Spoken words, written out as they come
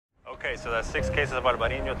Okay, so that's 6 cases of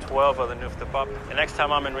Barbarino, 12 of the Nufta Pop. And next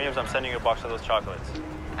time I'm in Reams, I'm sending you a box of those chocolates.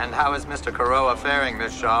 And how is Mr. Koroa faring,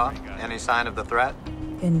 Miss Shaw? Any sign of the threat?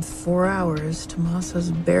 In 4 hours, Tomas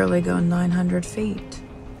has barely gone 900 feet.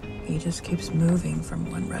 He just keeps moving from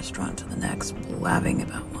one restaurant to the next, blabbing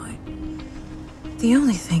about wine. The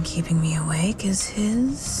only thing keeping me awake is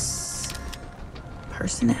his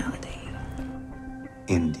personality.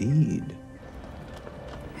 Indeed.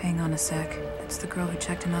 Hang on a sec. It's the girl who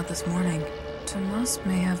checked him out this morning. Tomas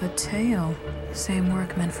may have a tail. Same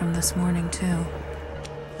workman from this morning, too.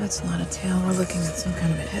 That's not a tail. We're looking at some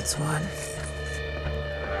kind of a hit squad.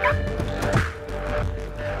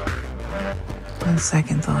 On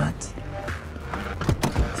second thought,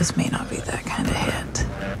 this may not be that kind of hit.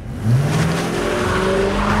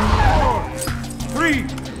 4, 3,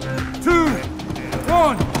 2,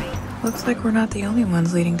 1. Looks like we're not the only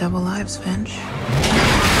ones leading double lives, Finch.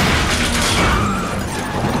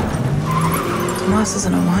 Tomas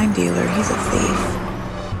isn't a wine dealer, he's a thief.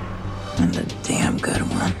 And a damn good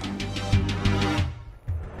one.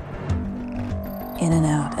 In and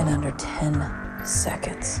out in under 10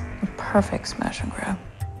 seconds. A perfect smash and grab.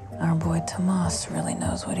 Our boy Tomas really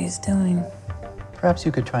knows what he's doing. Perhaps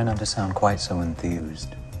you could try not to sound quite so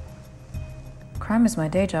enthused. Crime is my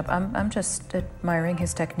day job. I'm just admiring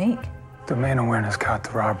his technique. Domain awareness caught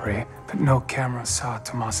the robbery, but no camera saw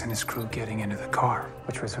Tomas and his crew getting into the car,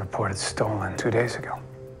 which was reported stolen 2 days ago.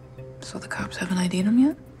 So the cops haven't ID'd him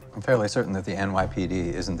yet? I'm fairly certain that the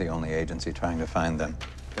NYPD isn't the only agency trying to find them.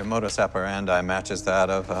 Their modus operandi matches that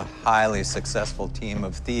of a highly successful team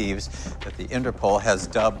of thieves that the Interpol has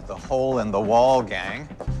dubbed the Hole-in-the-Wall Gang,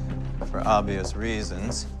 for obvious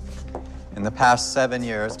reasons. In the past 7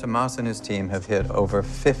 years, Tomas and his team have hit over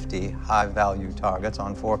 50 high-value targets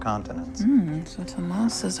on 4 continents. So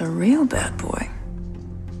Tomas is a real bad boy.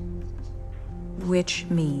 Which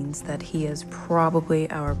means that he is probably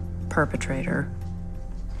our perpetrator.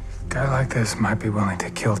 A guy like this might be willing to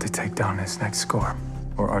kill to take down his next score.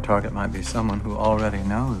 Or our target might be someone who already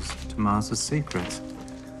knows Tomas's secrets.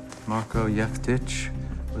 Marko Yeftic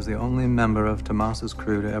was the only member of Tomas's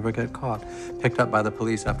crew to ever get caught. Picked up by the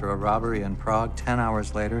police after a robbery in Prague. 10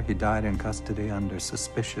 hours later, he died in custody under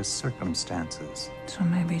suspicious circumstances. So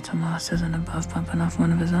maybe Tomas isn't above bumping off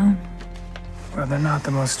one of his own. Well, they're not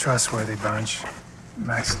the most trustworthy bunch.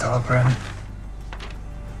 Max Dahlgren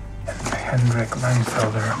and Hendrik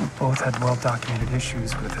Langfelder, who both had well-documented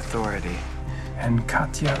issues with authority. And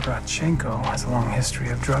Katya Radchenko has a long history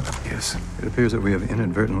of drug abuse. It appears that we have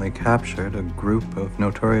inadvertently captured a group of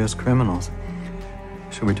notorious criminals.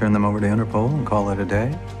 Should we turn them over to Interpol and call it a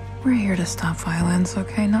day? We're here to stop violence,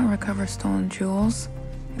 okay? Not recover stolen jewels.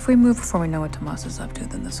 If we move before we know what Tomas is up to,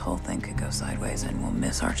 then this whole thing could go sideways and we'll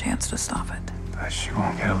miss our chance to stop it. But she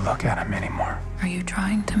won't get a look at him anymore. Are you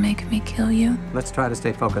trying to make me kill you? Let's try to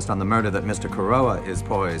stay focused on the murder that Mr. Koroa is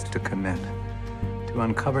poised to commit. To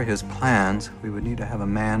uncover his plans, we would need to have a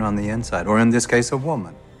man on the inside, or in this case, a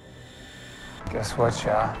woman. Guess what,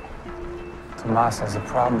 Shaw? Tomas has a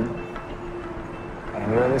problem.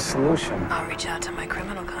 And you're the solution. I'll reach out to my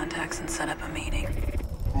criminal contacts and set up a meeting.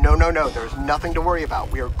 No. There's nothing to worry about.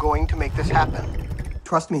 We are going to make this happen.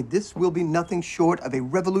 Trust me, this will be nothing short of a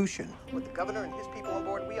revolution. With the governor and his people on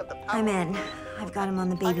board, we have the power. I'm in. I've got him on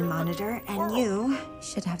the baby monitor, and you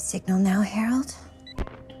should have signal now, Harold.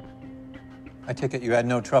 I take it you had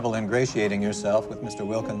no trouble ingratiating yourself with Mr.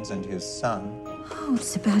 Wilkins and his son. Oh,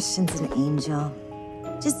 Sebastian's an angel.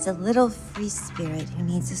 Just a little free spirit who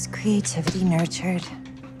needs his creativity nurtured.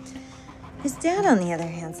 His dad, on the other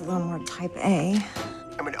hand, is a little more type A.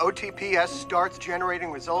 And when OTPS starts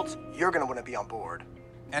generating results, you're going to want to be on board.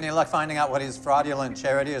 Any luck finding out what his fraudulent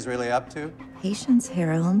charity is really up to? Patience,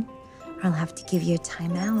 Harold. I'll have to give you a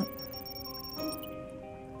timeout.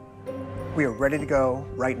 We are ready to go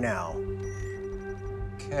right now.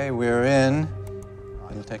 Okay, we're in.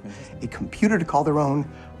 It'll take me. A computer to call their own,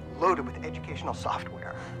 loaded with educational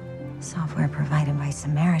software. Software provided by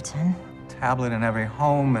Samaritan. Tablet in every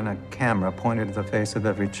home and a camera pointed at the face of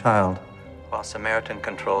every child. While Samaritan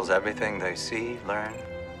controls everything they see, learn,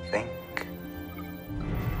 think.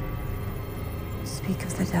 Speak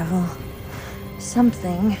of the devil.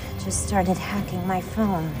 Something just started hacking my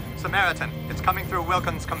phone. Samaritan, it's coming through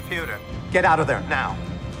Wilkins' computer. Get out of there now.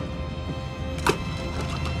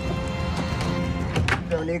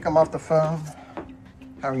 Veronique, I'm off the phone.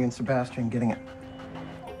 How are you and Sebastian getting it?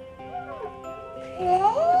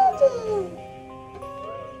 Ready.